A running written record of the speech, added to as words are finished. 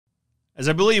As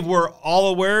I believe we're all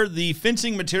aware, the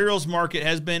fencing materials market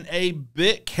has been a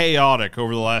bit chaotic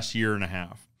over the last year and a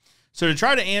half. So to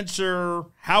try to answer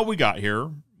how we got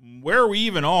here, where we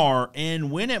even are,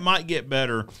 and when it might get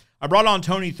better, I brought on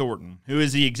Tony Thornton, who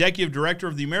is the Executive Director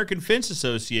of the American Fence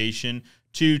Association,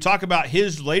 to talk about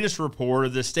his latest report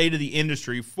of the state of the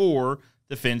industry for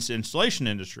the fence installation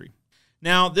industry.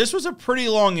 Now, this was a pretty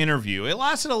long interview. It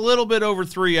lasted a little bit over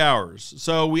 3 hours.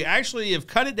 So we actually have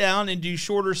cut it down into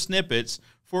shorter snippets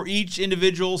for each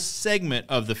individual segment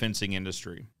of the fencing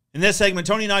industry. In this segment,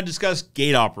 Tony and I discussed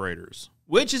gate operators,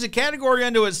 which is a category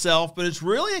unto itself, but it's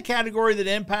really a category that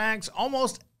impacts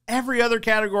almost every other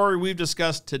category we've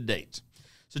discussed to date.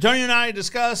 So Tony and I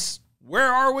discuss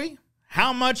where are we,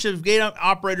 how much have gate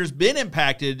operators been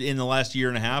impacted in the last year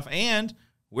and a half, and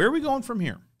where are we going from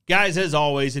here? Guys, as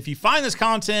always, if you find this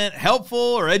content helpful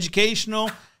or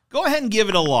educational, go ahead and give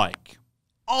it a like.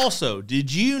 Also,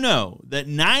 did you know that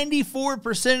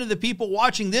 94% of the people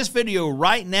watching this video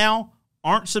right now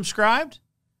aren't subscribed?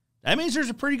 That means there's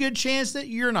a pretty good chance that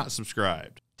you're not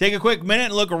subscribed. Take a quick minute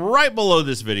and look right below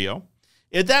this video.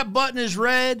 If that button is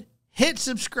red, hit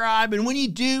subscribe, and when you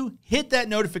do, hit that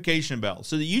notification bell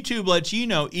so that YouTube lets you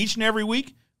know each and every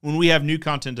week when we have new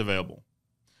content available.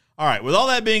 All right, with all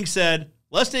that being said,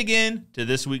 let's dig in to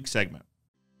this week's segment.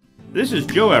 This is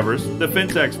Joe Everest, the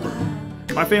fence expert.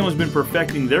 My family's been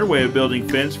perfecting their way of building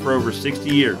fence for over 60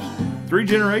 years, 3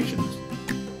 generations.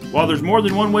 While there's more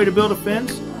than one way to build a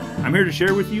fence, I'm here to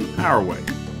share with you our way.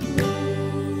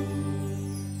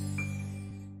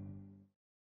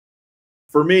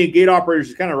 For me, gate operators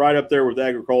is kind of right up there with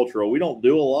agricultural. We don't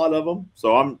do a lot of them,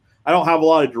 so I don't have a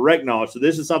lot of direct knowledge. So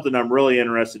this is something I'm really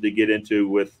interested to get into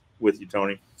with you,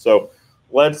 Tony. So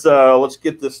let's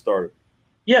get this started.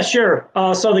 Yeah, sure.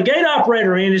 So the gate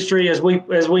operator industry, as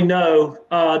we know,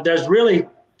 there's really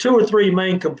 2 or 3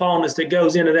 main components that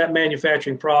goes into that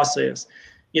manufacturing process.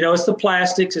 You know, it's the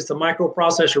plastics, it's the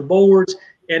microprocessor boards,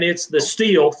 and it's the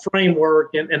steel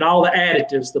framework and all the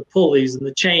additives, the pulleys and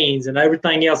the chains and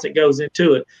everything else that goes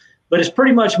into it. But it's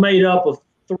pretty much made up of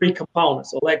 3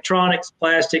 components: electronics,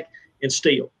 plastic, and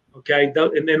steel. Okay,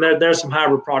 and then there's some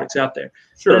hybrid products out there.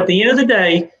 Sure. But at the end of the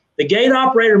day, the gate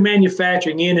operator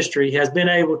manufacturing industry has been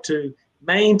able to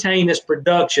maintain its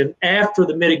production after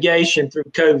the mitigation through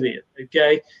COVID.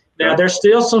 Okay. Now, there's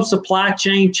still some supply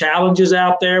chain challenges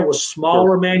out there with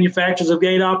smaller manufacturers of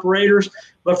gate operators,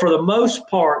 but for the most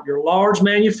part, your large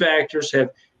manufacturers have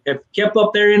kept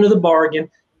up their end of the bargain,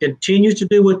 continue to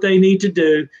do what they need to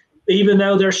do. Even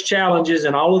though there's challenges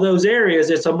in all of those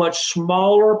areas, it's a much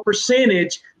smaller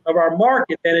percentage of our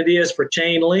market than it is for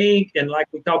chain link. And like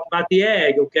we talked about the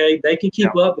ag, okay, they can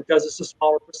keep up because it's a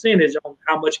smaller percentage on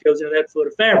how much goes into that foot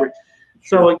of fabric.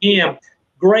 So again,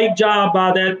 great job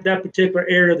by that particular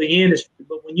area of the industry.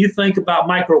 But when you think about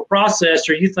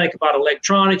microprocessor, you think about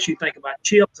electronics, you think about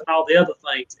chips and all the other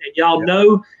things. And y'all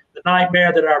know the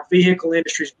nightmare that our vehicle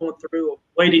industry is going through of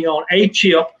waiting on a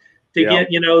chip to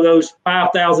get, you know, those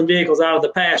 5,000 vehicles out of the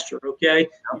pasture, okay?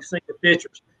 You've seen the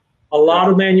pictures. A lot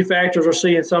of manufacturers are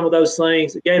seeing some of those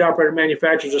things. The gate operator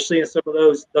manufacturers are seeing some of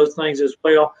those things as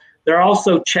well. They're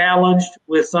also challenged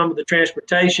with some of the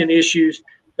transportation issues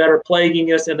that are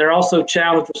plaguing us, and they're also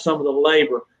challenged with some of the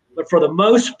labor. But for the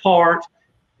most part,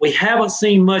 we haven't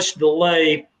seen much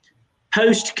delay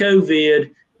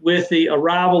post-COVID with the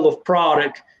arrival of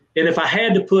product. And if I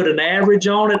had to put an average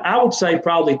on it, I would say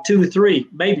probably 2 or 3,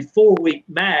 maybe 4 week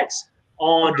max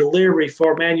on delivery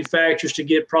for manufacturers to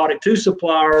get product to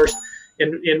suppliers.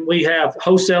 And we have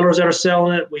wholesalers that are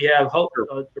selling it. We have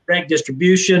direct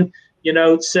distribution, you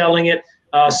know, selling it.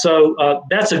 So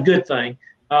that's a good thing.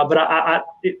 But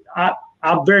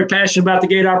I'm very passionate about the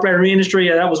gate operator industry.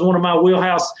 That was one of my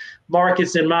wheelhouse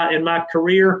markets in my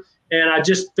career. And I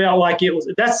just felt like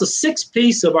that's the 6th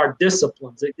piece of our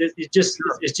disciplines.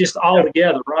 It's just all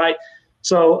together, right?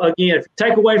 So again, if you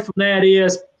take away from that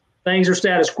is things are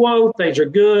status quo, things are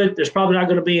good. There's probably not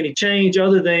going to be any change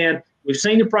other than we've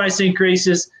seen the price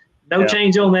increases. No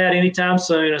change on that anytime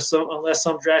soon, unless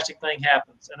some drastic thing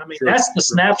happens. And I mean, that's the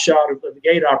snapshot of the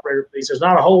gate operator piece. There's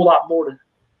not a whole lot more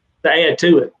to add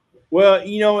to it. Well,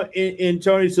 you know, and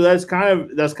Tony, so that's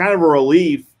kind of a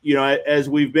relief, you know, as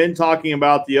we've been talking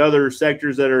about the other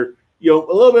sectors that are, you know,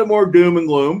 a little bit more doom and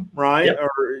gloom, right? Yep.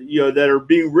 Or, you know, that are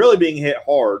really being hit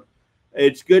hard.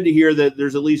 It's good to hear that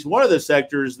there's at least one of the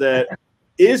sectors that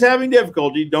is having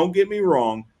difficulty. Don't get me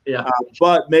wrong. Yeah.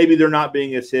 But maybe they're not being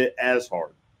hit as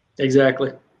hard.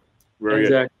 Exactly. Very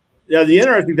good. Now, the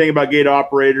interesting thing about gate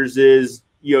operators is,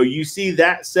 you know, you see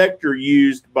that sector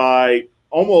used by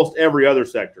almost every other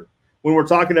sector. When we're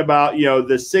talking about, you know,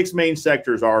 the 6 main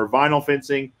sectors are vinyl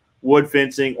fencing, wood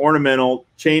fencing, ornamental,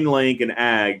 chain link, and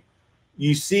ag,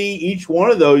 you see each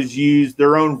one of those use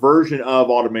their own version of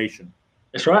automation.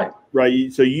 That's right.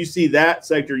 Right. So you see that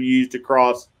sector used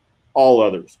across all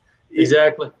others.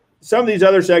 Exactly. Some of these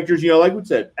other sectors, like we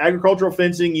said, agricultural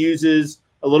fencing uses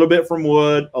a little bit from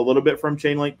wood, a little bit from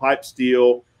chain link pipe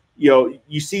steel.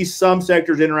 You see some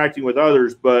sectors interacting with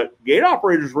others, but gate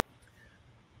operators.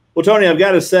 Well, Tony, I've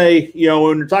got to say,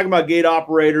 when we're talking about gate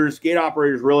operators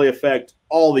really affect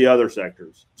all the other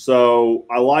sectors. So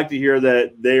I like to hear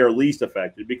that they are least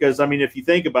affected because, if you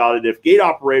think about it, if gate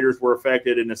operators were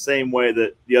affected in the same way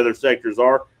that the other sectors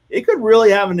are, it could really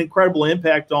have an incredible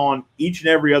impact on each and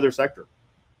every other sector.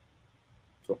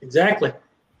 So, exactly.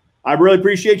 I really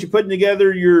appreciate you putting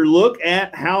together your look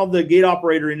at how the gate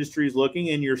operator industry is looking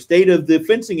and your state of the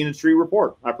fencing industry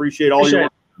report. I appreciate all your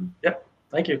work. Yep.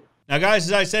 Thank you. Now, guys,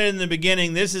 as I said in the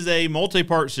beginning, this is a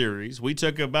multi-part series. We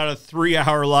took about a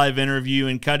 3-hour live interview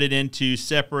and cut it into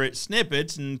separate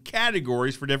snippets and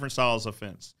categories for different styles of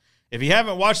fence. If you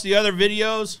haven't watched the other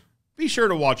videos, be sure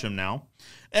to watch them now.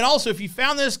 And also, if you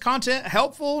found this content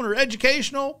helpful or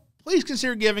educational, please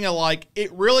consider giving a like.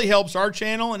 It really helps our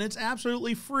channel, and it's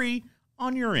absolutely free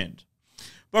on your end.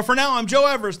 But for now, I'm Joe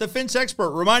Everest, the fence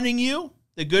expert, reminding you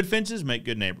that good fences make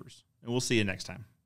good neighbors. And we'll see you next time.